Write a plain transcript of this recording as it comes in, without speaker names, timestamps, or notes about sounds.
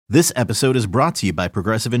This episode is brought to you by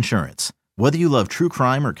Progressive Insurance. Whether you love true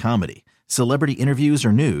crime or comedy, celebrity interviews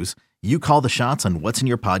or news, you call the shots on what's in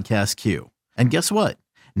your podcast queue. And guess what?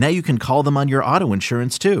 Now you can call them on your auto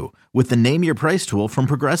insurance too with the Name Your Price tool from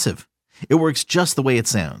Progressive. It works just the way it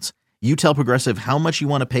sounds. You tell Progressive how much you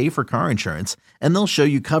want to pay for car insurance, and they'll show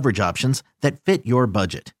you coverage options that fit your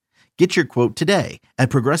budget. Get your quote today at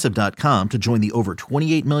Progressive.com to join the over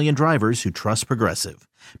 28 million drivers who trust Progressive.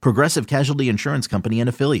 Progressive Casualty Insurance Company and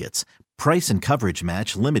Affiliates. Price and coverage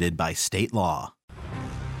match limited by state law.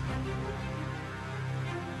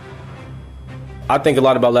 I think a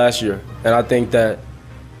lot about last year, and I think that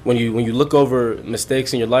when you look over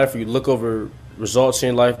mistakes in your life, or you look over results in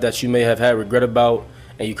your life that you may have had regret about,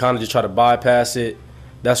 and you kind of just try to bypass it,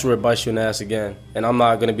 that's where it bites you in the ass again. And I'm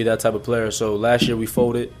not going to be that type of player. So last year we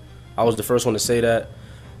folded. I was the first one to say that.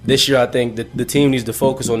 This year I think that the team needs to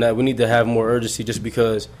focus on that. We need to have more urgency just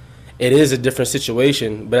because it is a different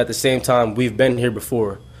situation, but at the same time we've been here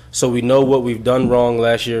before. So we know what we've done wrong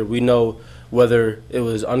last year. We know whether it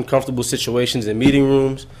was uncomfortable situations in meeting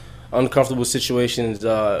rooms, uncomfortable situations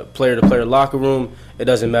player-to-player locker room. It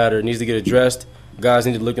doesn't matter. It needs to get addressed. Guys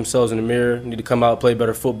need to look themselves in the mirror, need to come out, play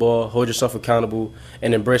better football, hold yourself accountable,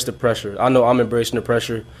 and embrace the pressure. I know I'm embracing the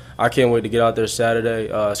pressure. I can't wait to get out there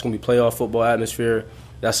Saturday. It's going to be playoff football atmosphere.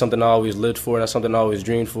 That's something I always lived for. That's something I always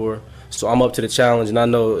dreamed for. So I'm up to the challenge, and I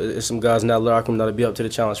know there's some guys in that locker room that'll be up to the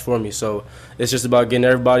challenge for me. So it's just about getting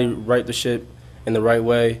everybody right the ship in the right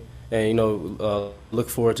way, and look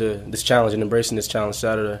forward to this challenge and embracing this challenge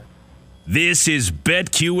Saturday. This is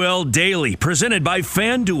BetQL Daily, presented by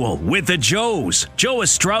FanDuel with the Joes, Joe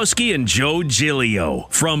Ostrowski and Joe Giglio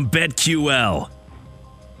from BetQL.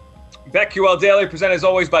 BetQL Daily, presented as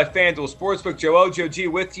always by FanDuel Sportsbook. Joe O, Joe G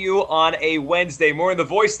with you on a Wednesday morning. The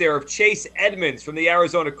voice there of Chase Edmonds from the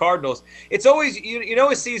Arizona Cardinals. It's always,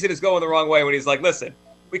 his season is going the wrong way when he's like, listen,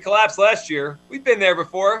 we collapsed last year. We've been there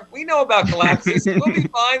before. We know about collapses. We'll be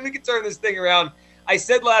fine. We can turn this thing around. I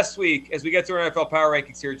said last week, as we get to our NFL Power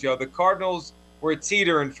Rankings here, Joe, the Cardinals were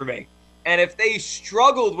teetering for me. And if they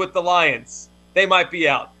struggled with the Lions, they might be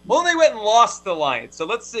out. Well, they went and lost the Lions. So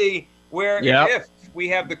let's see if we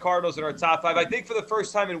have the Cardinals in our top five. I think for the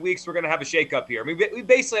first time in weeks, we're going to have a shakeup here. I mean, we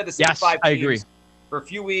basically had the same five teams. I agree. For a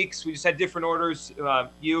few weeks. We just had different orders,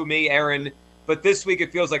 you, me, Aaron. But this week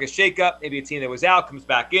it feels like a shakeup. Maybe a team that was out comes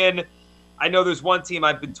back in. I know there's one team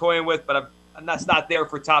I've been toying with, but that's not there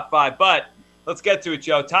for top five. But let's get to it,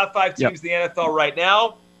 Joe. Top five teams in the NFL right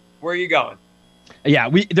now. Where are you going? Yeah,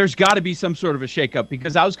 there's got to be some sort of a shakeup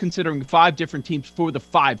because I was considering 5 different teams for the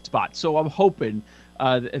 5 spot. So I'm hoping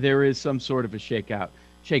there is some sort of a shakeup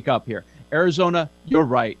here. Arizona, you're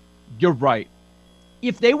right.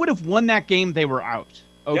 If they would have won that game, they were out.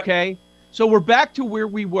 Okay? Yep. So we're back to where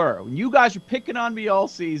we were. When you guys are picking on me all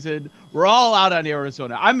season, we're all out on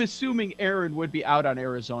Arizona. I'm assuming Aaron would be out on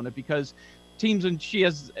Arizona because teams and she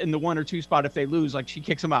has in the 1 or 2 spot, if they lose, like she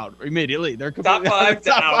kicks them out immediately. They're completely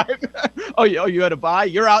top 5. Oh, you had a bye?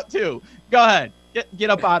 You're out too. Go ahead. Get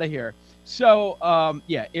up out of here. So,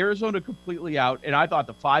 Arizona completely out. And I thought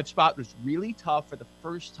the 5 spot was really tough for the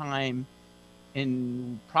first time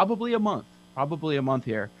in probably a month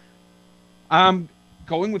here. I'm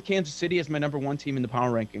going with Kansas City as my number 1 team in the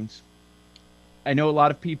power rankings. I know a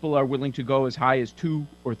lot of people are willing to go as high as 2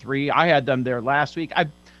 or 3. I had them there last week.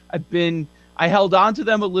 I held on to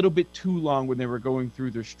them a little bit too long when they were going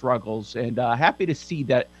through their struggles, and happy to see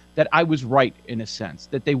that I was right in a sense,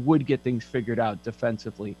 that they would get things figured out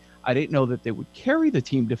defensively. I didn't know that they would carry the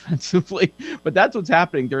team defensively, but that's what's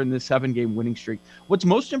happening during this 7-game winning streak. What's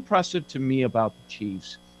most impressive to me about the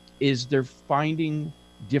Chiefs is they're finding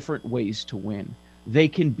different ways to win. They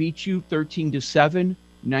can beat you 13-7,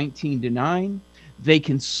 19-9. They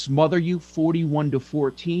can smother you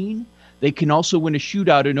 41-14. They can also win a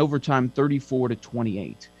shootout in overtime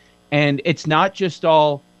 34-28. And it's not just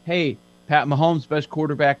all, hey, Pat Mahomes, best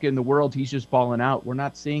quarterback in the world, he's just balling out. We're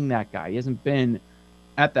not seeing that guy. He hasn't been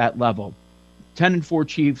at that level. 10-4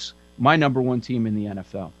 Chiefs, my number 1 team in the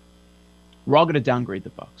NFL. We're all going to downgrade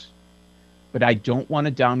the Bucs, but I don't want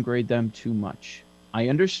to downgrade them too much. I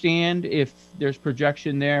understand if there's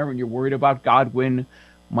projection there and you're worried about Godwin,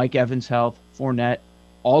 Mike Evans' health, Fournette,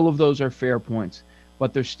 all of those are fair points,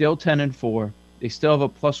 but they're still 10-4. They still have a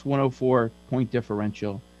plus 104 point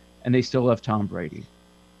differential, and they still have Tom Brady.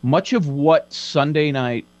 Much of what Sunday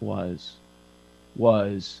night was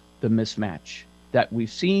the mismatch that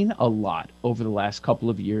we've seen a lot over the last couple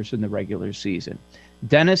of years in the regular season.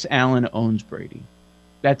 Dennis Allen owns Brady.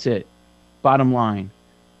 That's it. Bottom line.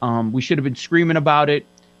 We should have been screaming about it.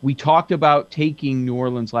 We talked about taking New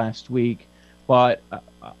Orleans last week, but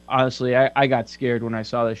honestly, I got scared when I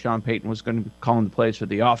saw that Sean Payton was going to be calling the plays for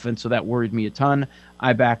the offense, so that worried me a ton.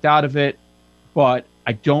 I backed out of it, but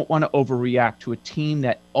I don't want to overreact to a team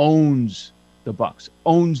that owns the Bucs.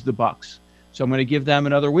 So I'm going to give them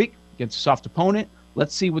another week against a soft opponent.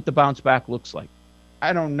 Let's see what the bounce back looks like.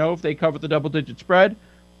 I don't know if they cover the double-digit spread,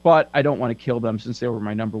 but I don't want to kill them since they were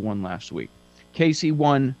my number one last week. KC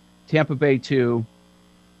 1, Tampa Bay 2,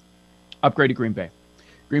 upgrade to Green Bay.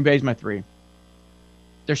 Green Bay is my 3.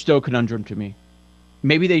 They're still a conundrum to me.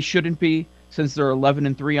 Maybe they shouldn't be since they're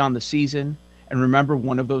 11-3 on the season. And remember,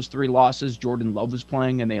 one of those 3 losses, Jordan Love was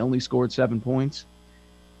playing, and they only scored 7 points.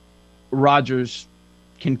 Rodgers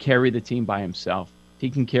can carry the team by himself. He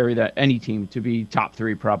can carry any team to be top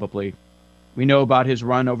 3 probably. We know about his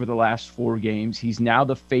run over the last 4 games. He's now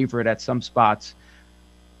the favorite at some spots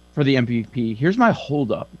for the MVP. Here's my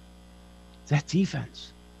holdup. It's that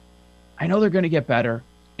defense. I know they're going to get better,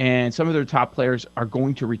 and some of their top players are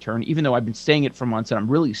going to return, even though I've been saying it for months, and I'm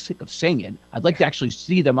really sick of saying it. I'd like to actually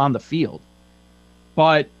see them on the field.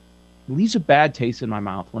 But it leaves a bad taste in my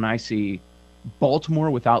mouth when I see Baltimore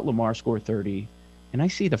without Lamar score 30, and I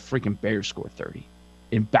see the freaking Bears score 30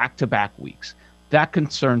 in back-to-back weeks. That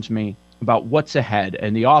concerns me about what's ahead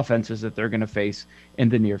and the offenses that they're going to face in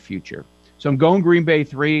the near future. So I'm going Green Bay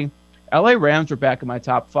 3. LA Rams are back in my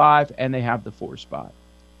top 5, and they have the 4 spot.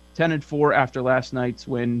 10-4 after last night's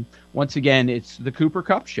win. Once again, it's the Cooper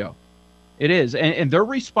Kupp show. It is. And their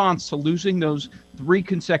response to losing those 3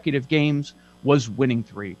 consecutive games was winning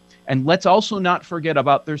 3. And let's also not forget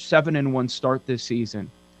about their 7-1 start this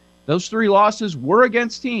season. Those 3 losses were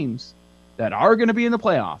against teams that are going to be in the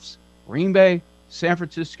playoffs. Green Bay, San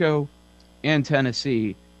Francisco, and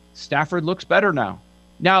Tennessee. Stafford looks better now.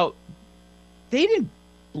 Now, they didn't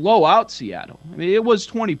blow out Seattle. I mean, it was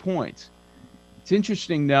 20 points. It's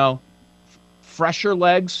interesting, though. Fresher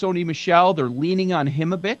legs, Sony Michel, they're leaning on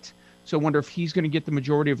him a bit. So I wonder if he's going to get the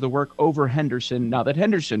majority of the work over Henderson now that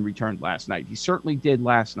Henderson returned last night. He certainly did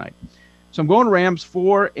last night. So I'm going Rams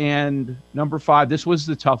 4 and number 5. This was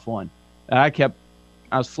the tough one. I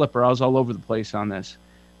was flipper. I was all over the place on this.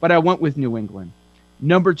 But I went with New England.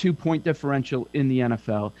 Number 2 point differential in the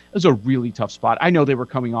NFL. It was a really tough spot. I know they were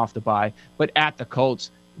coming off the bye, but at the Colts,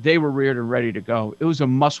 they were reared and ready to go. It was a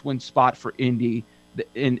must-win spot for Indy,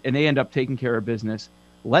 and they end up taking care of business.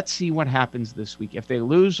 Let's see what happens this week. If they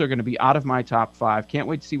lose, they're going to be out of my top 5. Can't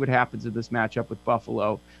wait to see what happens in this matchup with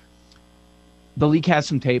Buffalo. The league has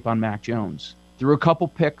some tape on Mac Jones. Threw a couple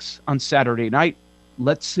picks on Saturday night.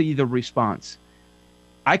 Let's see the response.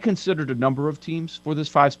 I considered a number of teams for this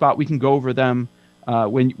 5 spot. We can go over them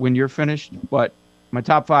when you're finished. But my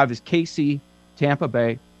top 5 is KC, Tampa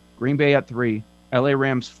Bay, Green Bay at 3, LA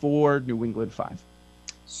Rams 4, New England 5.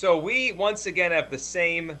 So we once again have the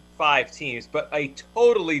same 5 teams, but a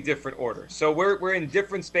totally different order. So we're in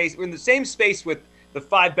different space. We're in the same space with the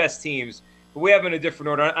 5 best teams, but we have them in a different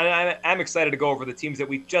order. I'm excited to go over the teams that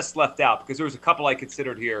we just left out because there was a couple I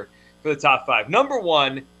considered here for the top 5. Number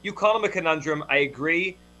 1, you call them a conundrum. I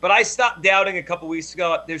agree, but I stopped doubting a couple weeks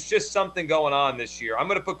ago. There's just something going on this year. I'm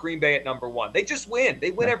going to put Green Bay at number 1. They just win.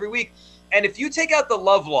 They win every week. And if you take out the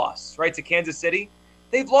Love loss, right, to Kansas City,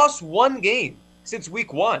 they've lost 1 game since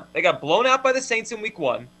week 1. They got blown out by the Saints in week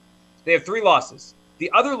 1. They have 3 losses. The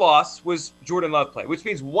other loss was Jordan Love play, which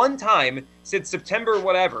means 1 time since September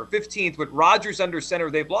 15th, with Rodgers under center,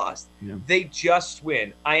 they've lost. Yeah. They just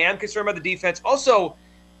win. I am concerned about the defense. Also,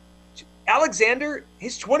 Alexander,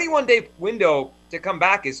 his 21-day window to come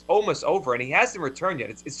back is almost over, and he hasn't returned yet.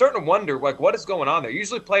 It's starting to wonder, what is going on there?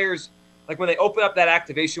 Usually players, when they open up that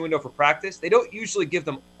activation window for practice, they don't usually give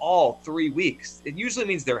them all 3 weeks. It usually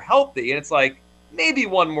means they're healthy, and it's maybe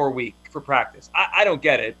 1 more week for practice. I don't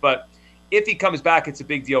get it, but if he comes back, it's a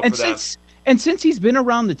big deal for them. Since he's been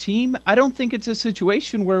around the team, I don't think it's a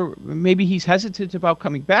situation where maybe he's hesitant about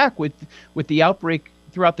coming back with the outbreak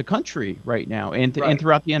throughout the country right now and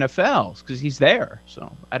throughout the NFL because he's there.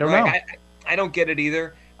 So I don't know. I don't get it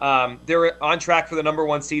either. They're on track for the number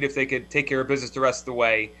 1 seed if they could take care of business the rest of the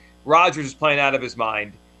way. Rodgers is playing out of his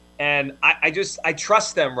mind, and I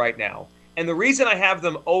trust them right now. And the reason I have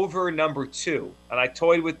them over number 2, and I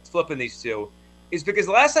toyed with flipping these 2, is because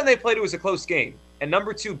the last time they played, it was a close game, and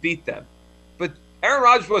number 2 beat them. But Aaron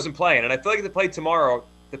Rodgers wasn't playing, and I feel like if they played tomorrow,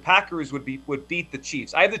 the Packers would beat the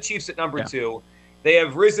Chiefs. I have the Chiefs at number 2. They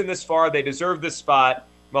have risen this far. They deserve this spot.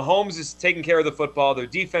 Mahomes is taking care of the football. Their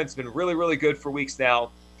defense has been really, really good for weeks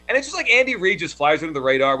now. And it's just like Andy Reid just flies under the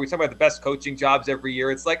radar. We talk about the best coaching jobs every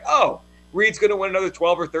year. It's like, oh, Reid's going to win another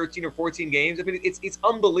 12 or 13 or 14 games. I mean, it's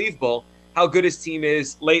unbelievable how good his team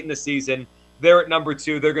is late in the season. They're at number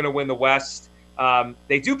 2. They're going to win the West.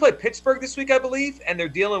 They do play Pittsburgh this week, I believe, and they're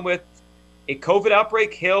dealing with a COVID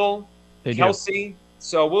outbreak. Hill, They do. Kelsey.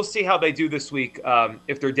 So we'll see how they do this week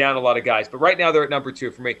if they're down a lot of guys. But right now they're at number 2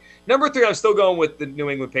 for me. Number 3, I'm still going with the New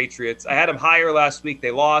England Patriots. I had them higher last week. They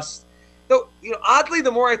lost. Though, oddly, the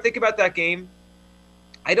more I think about that game,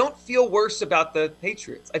 I don't feel worse about the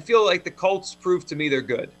Patriots. I feel like the Colts proved to me they're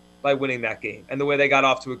good by winning that game and the way they got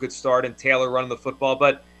off to a good start and Taylor running the football.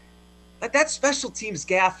 But that special teams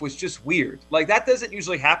gaffe was just weird. Like, that doesn't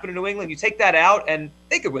usually happen in New England. You take that out, and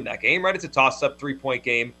they could win that game, right? It's a toss-up 3-point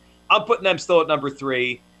game. I'm putting them still at number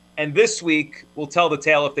 3. And this week will tell the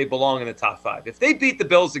tale if they belong in the top 5. If they beat the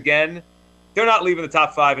Bills again, they're not leaving the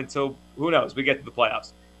top 5 until, who knows, we get to the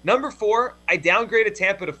playoffs. Number 4, I downgraded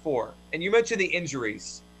Tampa to 4. And you mentioned the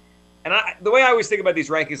injuries. And the way I always think about these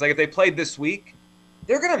rankings, like if they played this week,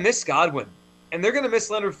 they're going to miss Godwin. And they're going to miss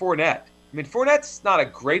Leonard Fournette. I mean, Fournette's not a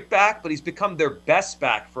great back, but he's become their best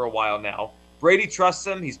back for a while now. Brady trusts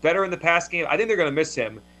him. He's better in the pass game. I think they're going to miss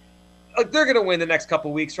him. They're going to win the next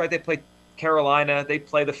couple weeks, right? They play Carolina. They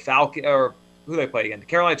play the Falcons. Or who do they play again?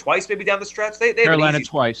 Carolina twice, maybe down the stretch? They Carolina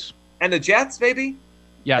twice. And the Jets, maybe?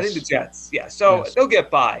 Yes. I think the Jets. Yeah, so They'll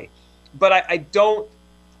get by. But I don't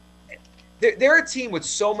 – they're a team with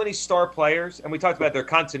so many star players, and we talked about their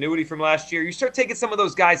continuity from last year. You start taking some of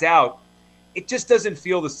those guys out, it just doesn't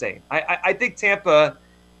feel the same. I think Tampa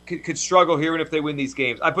could struggle here, and if they win these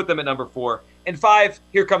games. I put them at number 4. And 5,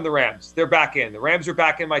 here come the Rams. They're back in. The Rams are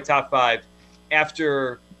back in my top 5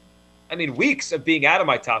 after, weeks of being out of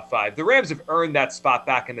my top 5. The Rams have earned that spot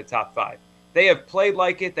back in the top 5. They have played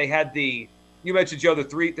like it. They had you mentioned, Joe, the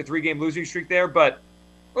three-game losing streak there. But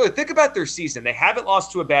really, think about their season. They haven't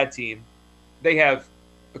lost to a bad team. They have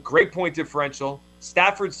a great point differential.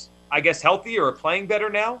 Stafford's, I guess, healthy or playing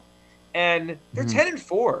better now. And they're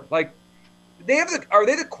 10-4. Like, are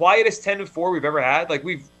they the quietest 10-4 we've ever had? Like,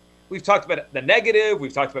 We've talked about the negative.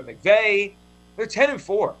 We've talked about McVay. They're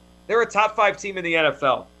 10-4. They're a top 5 team in the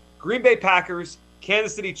NFL. Green Bay Packers,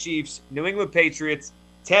 Kansas City Chiefs, New England Patriots,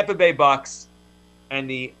 Tampa Bay Bucks, and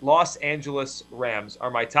the Los Angeles Rams are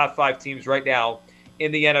my top 5 teams right now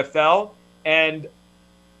in the NFL. And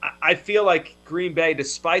I feel like Green Bay,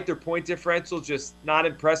 despite their point differential just not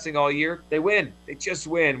impressing all year, they win. They just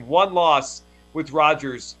win. One loss with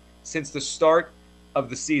Rodgers since the start of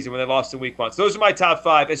the season when they lost in week 1. So those are my top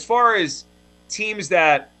 5. As far as teams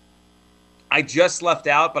that I just left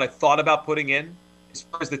out but I thought about putting in, as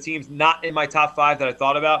far as the teams not in my top 5 that I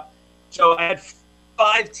thought about, so I had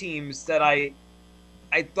 5 teams that I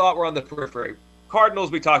thought were on the periphery. Cardinals,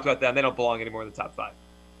 we talked about them. They don't belong anymore in the top 5.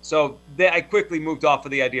 So I quickly moved off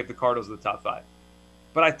of the idea of the Cardinals in the top 5.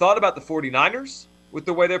 But I thought about the 49ers with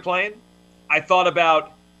the way they're playing. I thought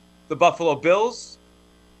about the Buffalo Bills,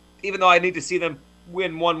 even though I need to see them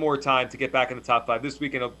win one more time to get back in the top 5. This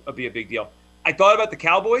weekend will be a big deal. I thought about the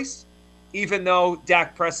Cowboys, even though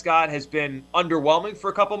Dak Prescott has been underwhelming for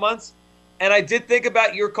a couple months. And I did think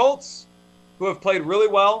about your Colts, who have played really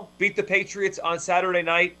well, beat the Patriots on Saturday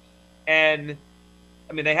night. And,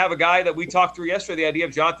 they have a guy that we talked through yesterday, the idea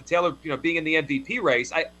of Jonathan Taylor, being in the MVP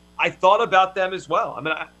race. I thought about them as well.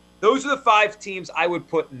 Those are the 5 teams I would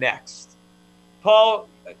put next. Paul,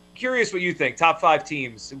 curious what you think, top 5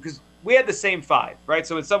 teams, because we had the same 5, right?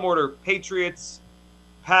 So in some order, Patriots,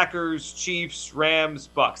 Packers, Chiefs, Rams,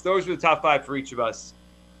 Bucks. Those were the top 5 for each of us.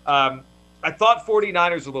 I thought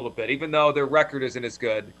 49ers a little bit, even though their record isn't as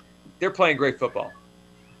good. They're playing great football.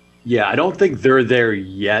 Yeah, I don't think they're there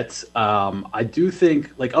yet. I do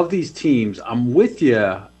think, of these teams, I'm with you,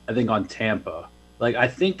 I think, on Tampa. I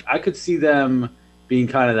think I could see them being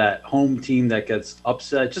kind of that home team that gets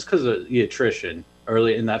upset just because of the attrition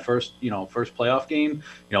early in that first playoff game.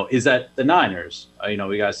 Is that the Niners? We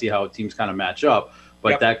got to see how teams kind of match up,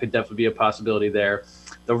 but that could definitely be a possibility there.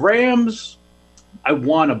 The Rams, I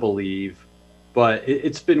want to believe, but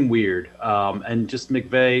it's been weird. And just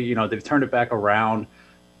McVay, they've turned it back around.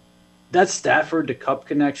 That Stafford to Cup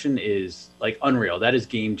connection is unreal. That is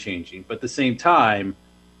game changing. But at the same time,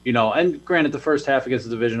 and granted, the first half against a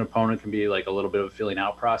division opponent can be a little bit of a feeling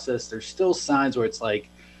out process. There's still signs where it's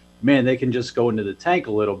man, they can just go into the tank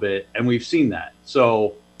a little bit, and we've seen that.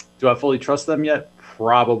 So do I fully trust them yet?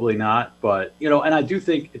 Probably not. But, and I do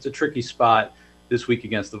think it's a tricky spot this week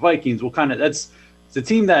against the Vikings. It's a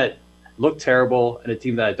team that looked terrible and a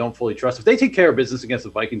team that I don't fully trust. If they take care of business against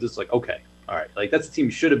the Vikings, it's okay, all right. That's a team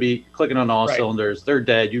you should be clicking on all cylinders. They're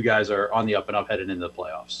dead. You guys are on the up and up heading into the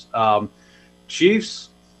playoffs. Chiefs,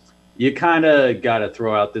 you kind of got to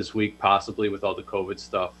throw out this week possibly with all the COVID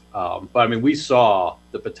stuff. But we saw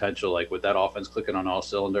the potential with that offense clicking on all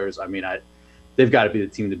cylinders. They've got to be the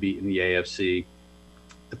team to beat in the AFC.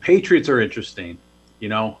 The Patriots are interesting.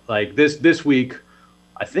 This week,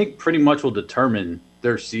 I think pretty much will determine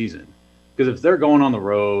their season Because if they're going on the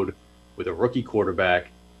road with a rookie quarterback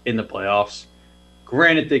in the playoffs,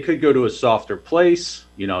 granted, they could go to a softer place.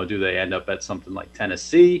 Do they end up at something like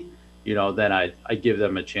Tennessee? Then I give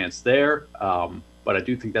them a chance there. But I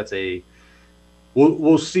do think that's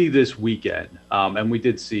we'll see this weekend. And we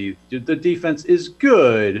did see the defense is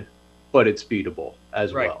good, but it's beatable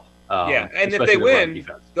as well. And if they win,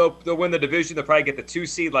 they'll win the division. They'll probably get the 2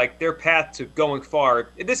 seed. Like, their path to going far,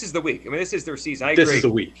 this is the week. I mean, this is their season. I agree. This is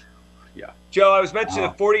the week. Yeah. Joe, I was mentioning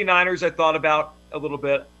the 49ers I thought about a little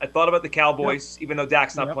bit. I thought about the Cowboys, even though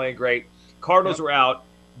Dak's not playing great. Cardinals were out.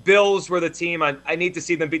 Bills were the team. I need to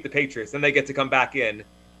see them beat the Patriots. Then they get to come back in.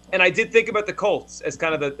 And I did think about the Colts as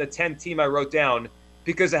kind of the 10th team I wrote down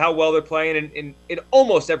because of how well they're playing in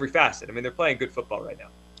almost every facet. I mean, they're playing good football right now.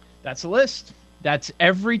 That's a list. That's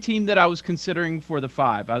every team that I was considering for the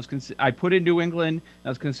 5. I put in New England. I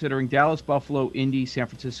was considering Dallas, Buffalo, Indy, San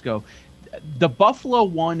Francisco. The Buffalo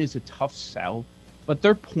one is a tough sell, but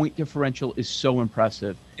their point differential is so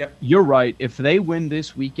impressive. Yep. You're right. If they win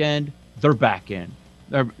this weekend, they're back in.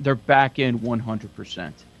 They're back in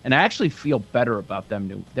 100%. And I actually feel better about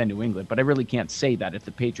them than New England, but I really can't say that if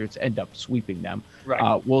the Patriots end up sweeping them.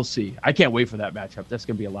 Right. We'll see. I can't wait for that matchup. That's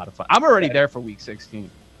going to be a lot of fun. I'm already there for Week 16.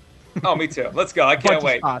 Oh, me too. Let's go. I can't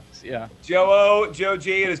wait. Yeah. Joe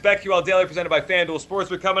G. It is BetQL Daily presented by FanDuel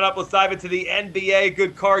Sportsbook. Coming up, let's dive into the NBA.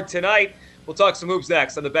 Good card tonight. We'll talk some hoops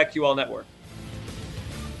next on the BetQL Network.